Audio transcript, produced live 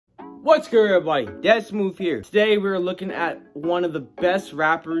What's good, everybody? Dead Smooth here. Today we're looking at one of the best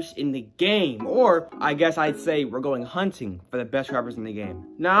rappers in the game, or I guess I'd say we're going hunting for the best rappers in the game.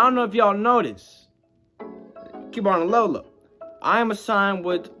 Now I don't know if y'all notice, keep on the low. I am assigned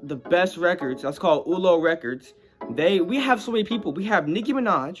with the best records. That's called Ulo Records. We have so many people. We have Nicki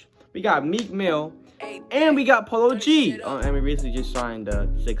Minaj, we got Meek Mill, and we got Polo G. And we recently just signed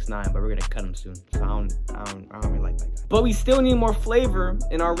 6ix9ine, but we're gonna cut him soon. So I don't really like that guy. But we still need more flavor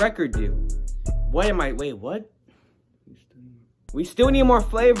in our record deal. Wait, what? We still need more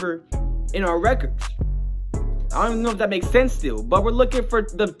flavor in our records. I don't even know if that makes sense still, but we're looking for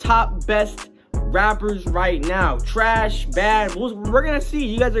the top best rappers right now. Trash, bad, we're gonna see.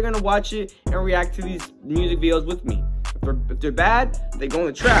 You guys are gonna watch it and react to these music videos with me. If they're bad, they go in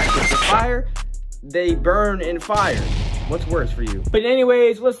the trash. If they're fire, they burn in fire. What's worse for you? But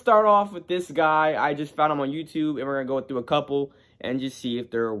anyways, let's start off with this guy. I just found him on YouTube, and we're gonna go through a couple and just see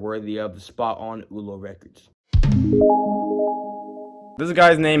if they're worthy of the spot on Ulo Records. This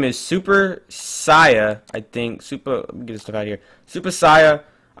guy's name is Super Saya, I think. Let me get this stuff out of here. Super Saya,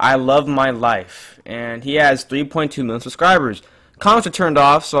 I Love My Life. And he has 3.2 million subscribers. Comments are turned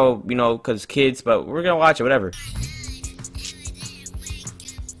off, so, you know, because kids, but we're gonna watch it, whatever.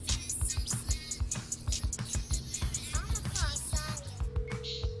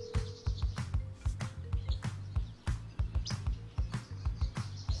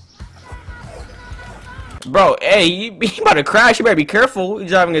 Bro, hey, he about to crash. You better be careful. He's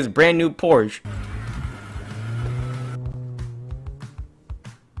driving his brand new Porsche.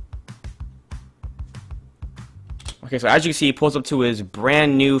 Okay, so as you can see, he pulls up to his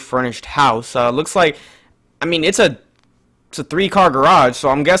brand new furnished house. Looks like, I mean, it's a 3-car garage, so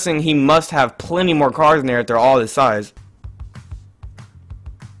I'm guessing he must have plenty more cars in there if they're all this size.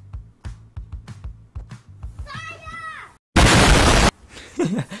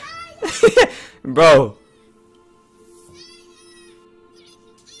 Bro.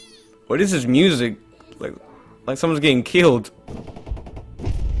 What is this music? Like someone's getting killed.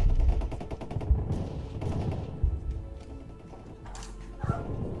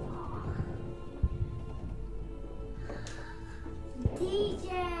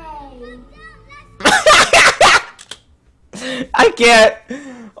 DJ. I can't.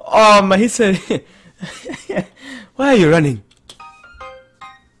 Oh my, he said, why are you running?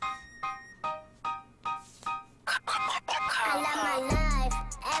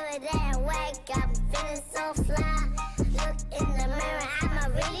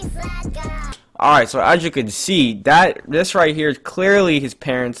 Alright, so as you can see, this right here is clearly his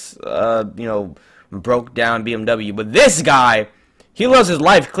parents, you know, broke down BMW. But this guy, he loves his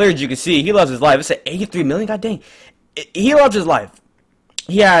life. Clearly, as you can see, he loves his life. It's at 83 million. God dang, he loves his life.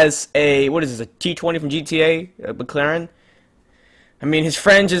 He has a what is this? A T20 from GTA, a McLaren. I mean, his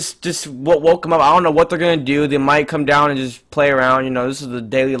friend just woke him up. I don't know what they're gonna do. They might come down and just play around. You know, this is the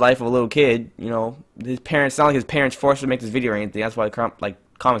daily life of a little kid. You know, his parents. It's not like his parents forced him to make this video or anything. That's why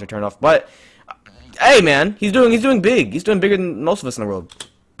comments are turned off. But hey, man, he's doing big. He's doing bigger than most of us in the world.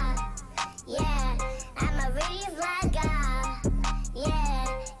 Yeah, I'm a really fly guy.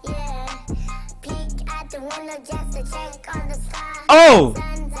 Yeah. Peek at the window just to check on the sky. Oh.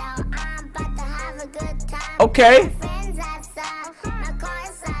 Sun's out, I'm about to have a good time. Okay. My friends outside, my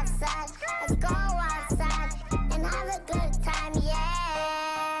car's outside. Let's go outside and have a good time.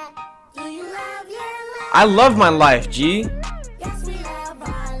 Yeah. Do you love your life? I love my life, G. Yes, we love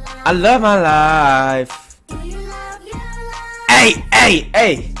our life. I love my life. Do you love your life?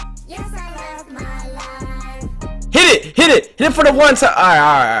 Hey. Yes, I love my life. Hit it for the one time. All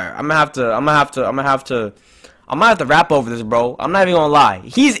right. I'm gonna have to rap over this, bro. I'm not even gonna lie.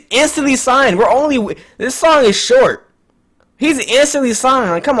 He's instantly signed. This song is short. He's instantly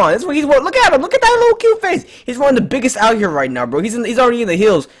signed. Like, come on, look at him. Look at that little cute face. He's one of the biggest out here right now, bro. He's already in the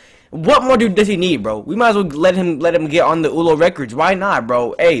hills. What more does he need, bro? We might as well let him get on the Ulo Records. Why not,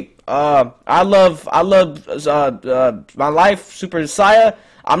 bro? Hey, I love my life, Super Saya.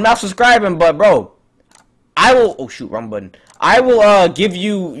 I'm not subscribing, but bro, I will. Oh shoot, wrong button. I will give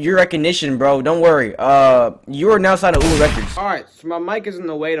you your recognition, bro. Don't worry. You are now signed to Ulo Records. All right, so my mic is in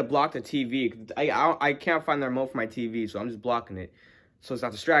the way to block the TV. I can't find the remote for my TV, so I'm just blocking it, so it's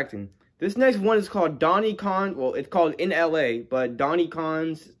not distracting. This next one is called Donnie Con. Well, it's called In LA, but Donnie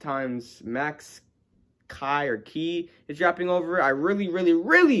Cons times Max Kai or Key is rapping over it. I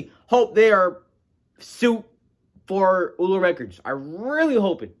really hope they are suit for Ulo Records. I really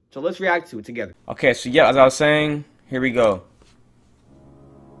hope it. So let's react to it together. Okay, so yeah, as I was saying, here we go.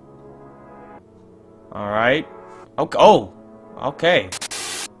 All right. Okay. Oh. Okay.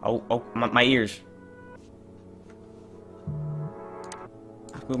 Oh. My ears.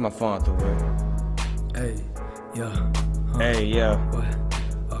 Move my phone out the way. Hey, yeah. Hey, yeah. What?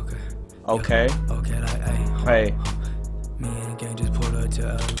 Okay. Okay. Yeah. Okay, like, Hey. Me and gang just pulled up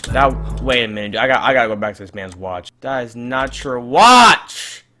to That. Wait a minute. I gotta go back to this man's watch. That is not your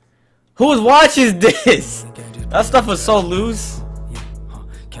watch. Whose watch is this? That stuff was so loose.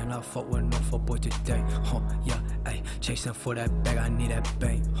 Cannot fuck with no footboy today. Yeah, ay, chasing for that bag, I need that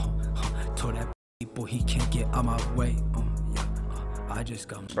bank. Told that boy he can't get out my way. Yeah, I just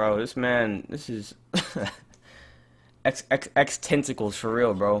got. Bro, this man, this is X tentacles for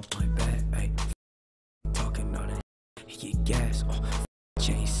real, bro. My bad, ay. Talking on that, he get gas.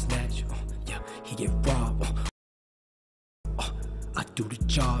 Chain snatch. Yeah, he get robbed. I do the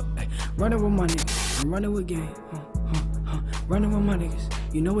job. Ay. Running with my niggas, I'm running with gang. Running with my niggas,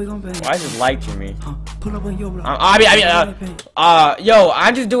 you know we gon' bang. Why is this light to me? Pull up on your block. Yo,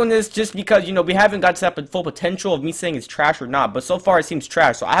 I'm just doing this just because, you know, we haven't got to that full potential of me saying it's trash or not. But so far it seems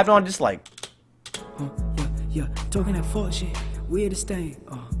trash, so I have it on dislike. Yeah, talking that fuck shit, we had to stay.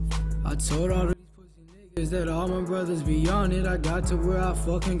 I told all these pussy niggas that all my brothers be on it. I got to where I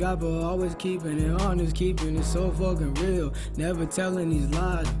fucking got, but always keeping it honest, keeping it so fucking real. Never telling these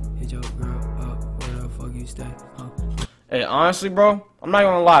lies. Hit your girl up, where the fuck you stay? Hey, honestly, bro, I'm not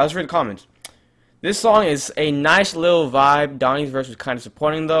gonna lie. Let's read the comments. This song is a nice little vibe. Donnie's verse was kind of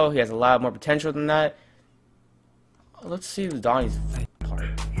disappointing, though. He has a lot more potential than that. Let's see the Donnie's part.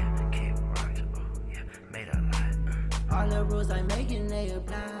 All the rules I making, they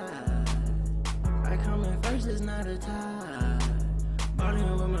apply. I come in first, it's not a tie. Body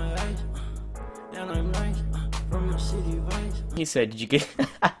with my eyes, and I'm nice. From a city vice. He said, did you get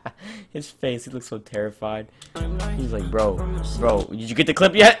his face? He looks so terrified. He's like, bro, did you get the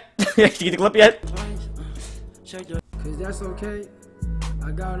clip yet? Did you get the clip yet? Cause that's okay.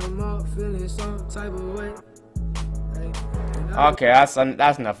 I got them up feeling some type of way. Okay, that's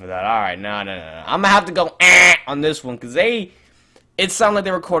enough of that. All right, no. I'm gonna have to go on this one because it sounded like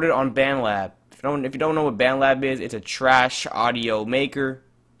they recorded on BandLab. If you don't know what BandLab is, it's a trash audio maker,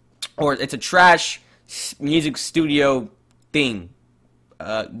 or it's a trash music studio thing.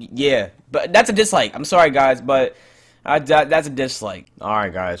 Yeah, but that's a dislike. I'm sorry, guys, but that's a dislike. All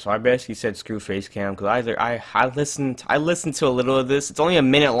right, guys. So I basically said screw Facecam because I listened to a little of this. It's only a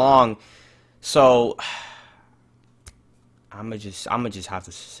minute long, so I'ma just have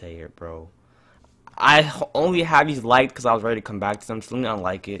to say it, bro. I only have these liked because I was ready to come back to them, so let me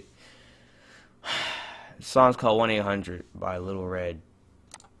unlike it. The song's called 1-800 by Little Red.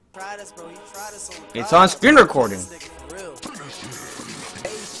 It's on screen recording. Hey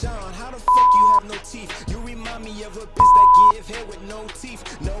Sean, how the fuck you have no teeth? You remind me of a bitch that give head with no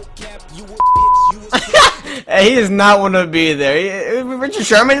teeth. No cap, you a bitch, you a Hey, he does not want to be there. Richard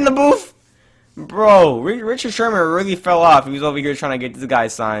Sherman in the booth? Bro, Richard Sherman really fell off. He was over here trying to get this guy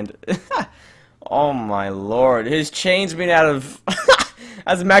signed. Oh my lord. His chain's made out of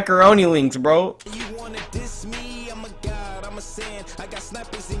that's macaroni links, bro. You wanna diss me? I'm a god, I'm a sand. I got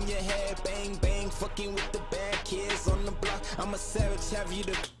snipers in your head, bang bang, fucking with the bad kids on the block. I'm a savage, have you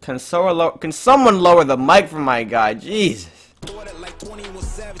the Can someone lower the mic for my guy? Jesus. like 21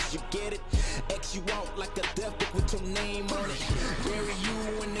 Savage, you get it? X you out like a death book with your name on it. Bury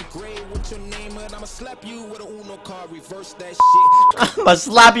you in the grave with your name on it. I'ma slap you with a Uno card, reverse that shit. I'ma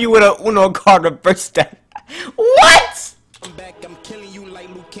slap you with a Uno card, reverse that. What? I'm back, I'm killing you like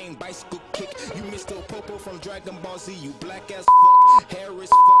Luke Kane, bicycle kick. You Mr. Popo from Dragon Ball Z, you black ass fuck, hair as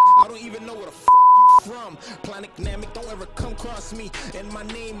fuck. I don't even know where the fuck you from. Planet Namek, don't ever come cross me. And my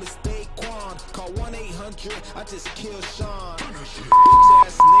name is Daquan. Call 1-800, I just killed Sean. Bitch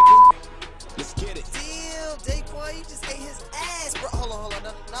ass nigga, let's get it. Damn, Daquan, you just ate his ass, bro. Hold on.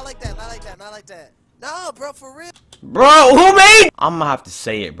 Not like that. No, bro, for real. Bro, who made? I'm gonna have to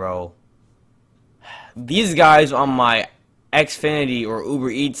say it, bro. These guys on my Xfinity or Uber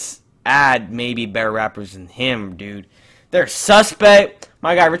Eats ad may be better rappers than him, dude. They're suspect.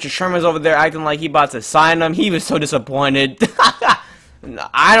 My guy Richard Sherman's over there acting like he about to sign them. He was so disappointed.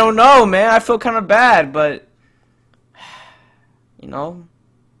 I don't know, man. I feel kind of bad, but you know,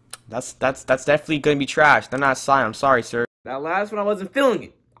 that's definitely gonna be trash. They're not signed. I'm sorry, sir. That last one, I wasn't feeling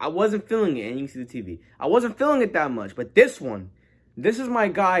it. And you can see the TV. I wasn't feeling it that much. But this one, this is my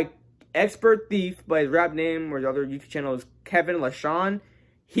guy, Expert Thief, by his rap name or his other YouTube channel is Kevin LaShawn.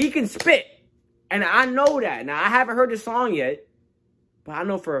 He can spit, and I know that. Now I haven't heard the song yet, but I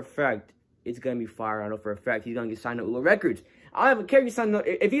know for a fact it's gonna be fire. I know for a fact he's gonna get signed to ULA Records. I don't even care if he signed.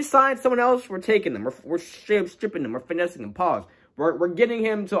 If he signs someone else, we're taking them. We're straight up stripping them. We're finessing them. Pause. We're getting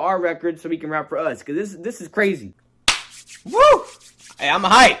him to our record so he can rap for us. Because this is crazy. Woo! Hey, I'm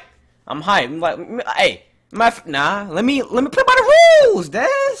hype. I'm hype. I'm like, hey, let me play by the rules, Dad.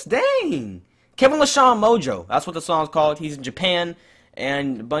 this? Dang. Kevin LaShawn Mojo. That's what the song's called. He's in Japan,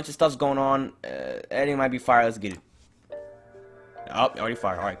 and a bunch of stuff's going on. Editing might be fire. Let's get it. Oh, already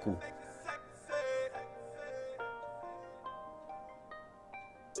fire. All right, cool.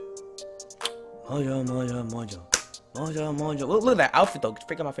 Mojo, mojo, mojo. Mojo, mojo. Look at that outfit, though. It's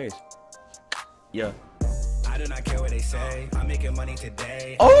freaking my face. Yeah. I do not care what they say. I'm making money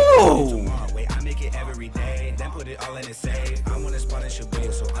today. Oh! Tomorrow, wait, I make it every day. Then put it all in the safe. I want to spawn and should be,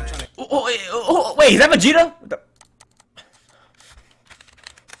 so I'm trying to. Wait, is that Vegeta?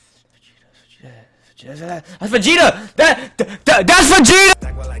 That's Vegeta! That's Vegeta!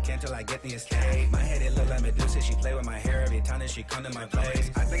 Like, well, I can't till I get the estate. My head, it look like Medusa. She play with my hair every time that she come to my place.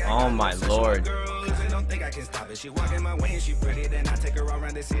 I think I oh my lord. Girls, and don't think I can stop it. She walking my way and she pretty. Then I take her all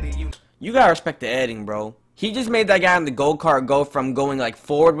around the city. You gotta respect the editing, bro. He just made that guy on the go-kart go from going like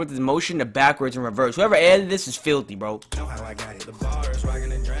forward with his motion to backwards and reverse. Whoever edited this is filthy, bro. Know how I got it. The bars, rocking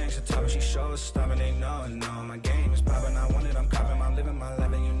the drinks. The top, she shows stopping. They know, no, my game is popping. I want it, I'm copping. I'm living my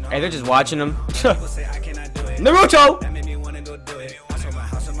life, and you know. Hey, they're just watching him. People say I cannot do it. Naruto! That made me wanna go do it. I sold my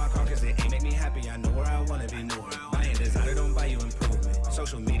house and my car cause it ain't make me happy. I know where I wanna be new. Buying designer don't buy you improvement.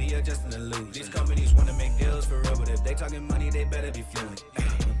 Social media just an illusion. These companies wanna make deals for real, but if they talking money, they better be fluent.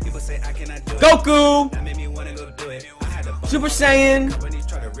 People say I cannot do it. Goku! That made me wanna go do it. I had to Super Saiyan! companies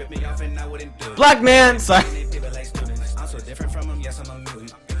try to rip me off and I wouldn't do it. Black man! Sorry. People like students. I'm so different from them, yes I'm a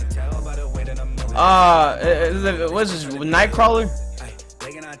mutant. You can tell by the way that I'm moving. What's this? Nightcrawler?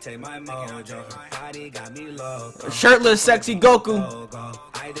 They cannot take my mojo. Body got me low. Shirtless, sexy Goku.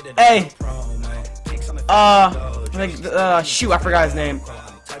 I did a Hey. promo. Kick some Shoot, I forgot his name.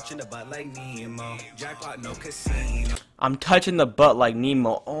 touching the butt like Nemo. Jackpot, no casino. I'm touching the butt like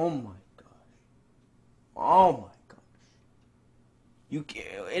Nemo. Oh my god. Oh my god.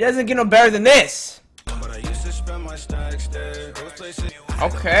 It doesn't get no better than this. But I used to spend my stacks there. Those places.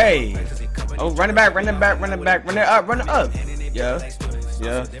 Okay. Oh, run it back, run it back, run it back, run it up, run it up. Yeah.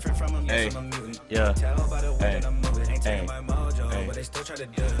 Yeah. Hey. Yeah. Hey. Hey. Hey.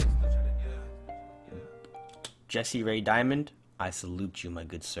 Jesse Ray Diamond, I salute you, my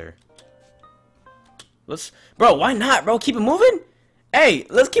good sir. Bro, why not, bro? Keep it moving? Hey,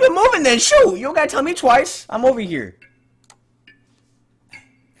 let's keep it moving then. Shoot, you don't gotta tell me twice. I'm over here.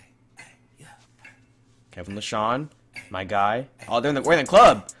 Kevin LaShawn, my guy. Oh, we're in the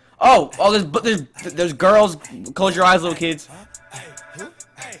club. Oh, there's girls. Close your eyes, little kids.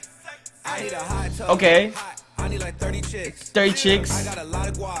 Okay. I need like 30 chicks. 30 chicks. I got a lot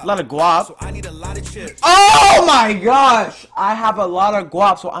of guap. A lot of guap. So I need a lot of chips. Oh my gosh! I have a lot of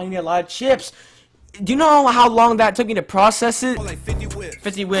guap, so I need a lot of chips. Do you know how long that took me to process it? Like 50 whips.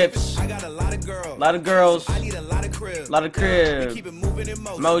 50 whips. I got a lot of girls. A lot of girls. I need a lot of cribs. A lot of crib. Keep it moving in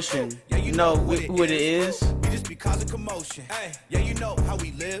motion. Motion. Yeah, You know who it is? We just because of commotion. Hey, yeah, you know how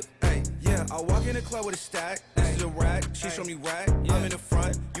we live. Hey, yeah, I walk in the club with a stack. This is a rack. She show me rack. I'm in the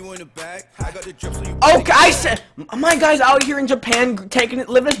front, you in the back. I got the drip, so you. Okay, I said my guy's out here in Japan taking it,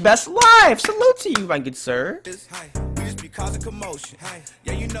 living his best life. Salute to you, my good sir. We just because of commotion.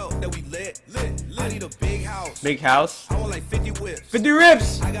 Yeah, you know that we lit. I need a big house. Big house. I want like 50 whips. 50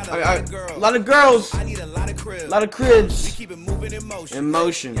 rips. I got a lot of girls. A lot of girls. I need a lot of cribs. A lot of cribs. Keep it moving in motion. In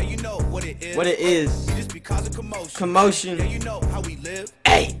motion. Yeah, you know what it is. What it is. Just because of commotion. Commotion. Yeah, you know how we live.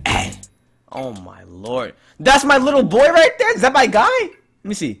 Hey, hey. Oh my lord. That's my little boy right there? Is that my guy? Let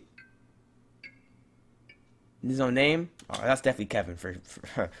me see. His own name? Oh, that's definitely Kevin for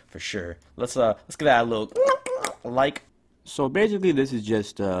sure. Let's give that a little like. So basically this is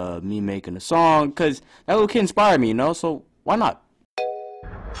just me making a song, cause that little kid inspired me, you know, so why not?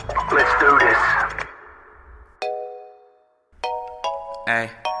 Let's do this. Hey,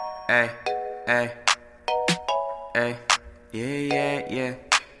 hey, hey, hey, yeah.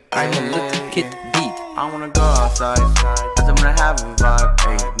 I'm a little kid beat. I wanna go outside, cause I'm gonna have a vibe.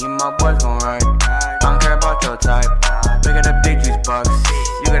 Hey, me and my boys gon' ride. I don't care about your type. Look at the big juice box.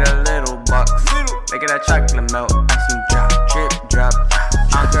 You got a little box. Look at that chocolate melt. I see drop, drip, drop.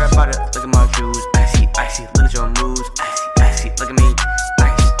 I don't care about it. Look at my shoes. Icy. Look at your moves. Icy. Look at me.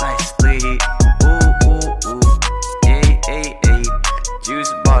 Nice. Look at heat. Ooh. Hey.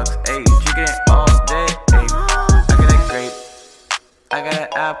 Juice box. Hey, drinking it all day. Hey, I got that grape. I got an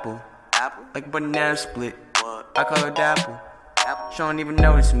apple. Like a banana split. I call her Dapple. She don't even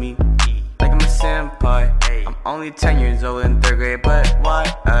notice me. Like I'm a senpai. I'm only 10 years old in 3rd grade, but why?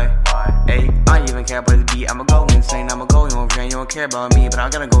 Hey, I don't even care about the beat. I'ma go insane. I'ma go over here. You don't care about me, but I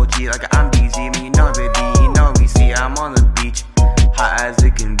gotta go G like I'm BZ. I mean, you know baby, you know we see. I'm on the beach, hot as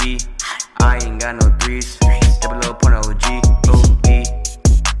it can be. I ain't got no threes. Double little point OG. OD.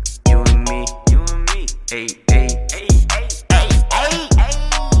 You and me. Hey.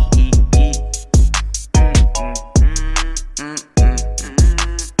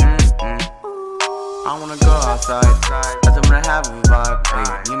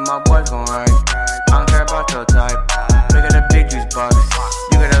 gon' ride. I don't care about your type. Look at the big juice box.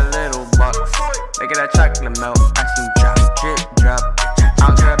 You got a little box. Look at that chocolate melt. I see drop, drip, drop. I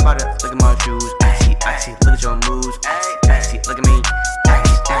don't care about it. Look at my shoes. Icy, look at your moves. Icy, look at me.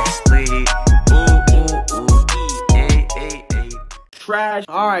 Icy, ooh, ay. Trash.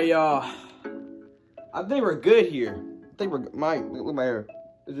 Alright, y'all. I think we're good here. I think we're look at my hair.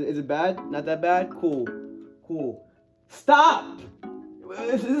 Is it bad? Not that bad? Cool. Stop!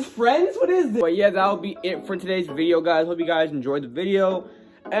 Is this friends? What is this? But yeah, that'll be it for today's video, guys. Hope you guys enjoyed the video.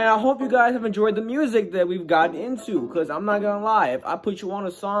 And I hope you guys have enjoyed the music that we've gotten into. Because I'm not gonna lie, if I put you on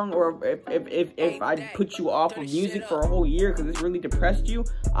a song, or if I put you off of music for a whole year because this really depressed you,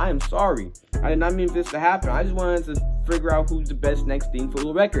 I am sorry. I did not mean for this to happen. I just wanted to figure out who's the best next thing for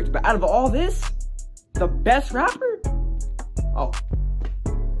Little Records. But out of all this, the best rapper? Oh.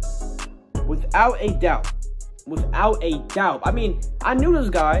 Without a doubt. I mean, I knew this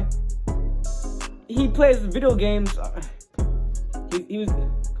guy. He plays video games. He was.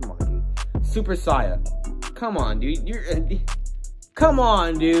 Come on, dude. Super Saiya. Come on, dude. Come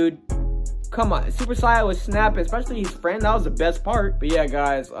on, dude. Come on. Super Saiya was snapping, especially his friend. That was the best part. But yeah,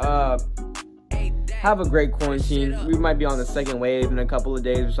 guys. Have a great quarantine. We might be on the second wave in a couple of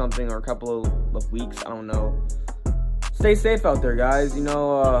days or something, or a couple of weeks. I don't know. Stay safe out there, guys. You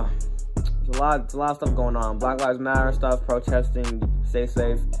know, there's a lot of stuff going on. Black Lives Matter stuff, protesting. Stay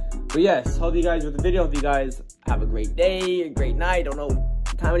safe. But yes, hope you guys enjoyed the video. Hope you guys have a great day, a great night. Don't know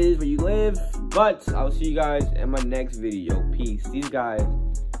what time it is where you live, but I'll see you guys in my next video. Peace. These guys,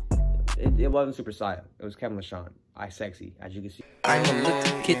 it wasn't Super Saiya. It was Kevin LaShawn. I sexy, as you can see. I'm a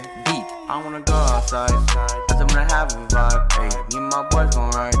little kid beat. I wanna go outside, cause I'm gonna have a vibe. Hey, me and my boys gon'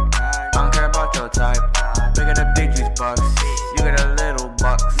 ride. I don't care about your type. Look at the big juice box. You got a little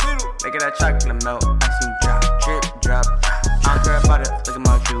box. Look at that chocolate melt. I see drop, drip, drop. I don't care about it. Look at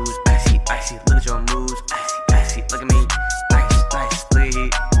my shoes. Icy, look at your moves.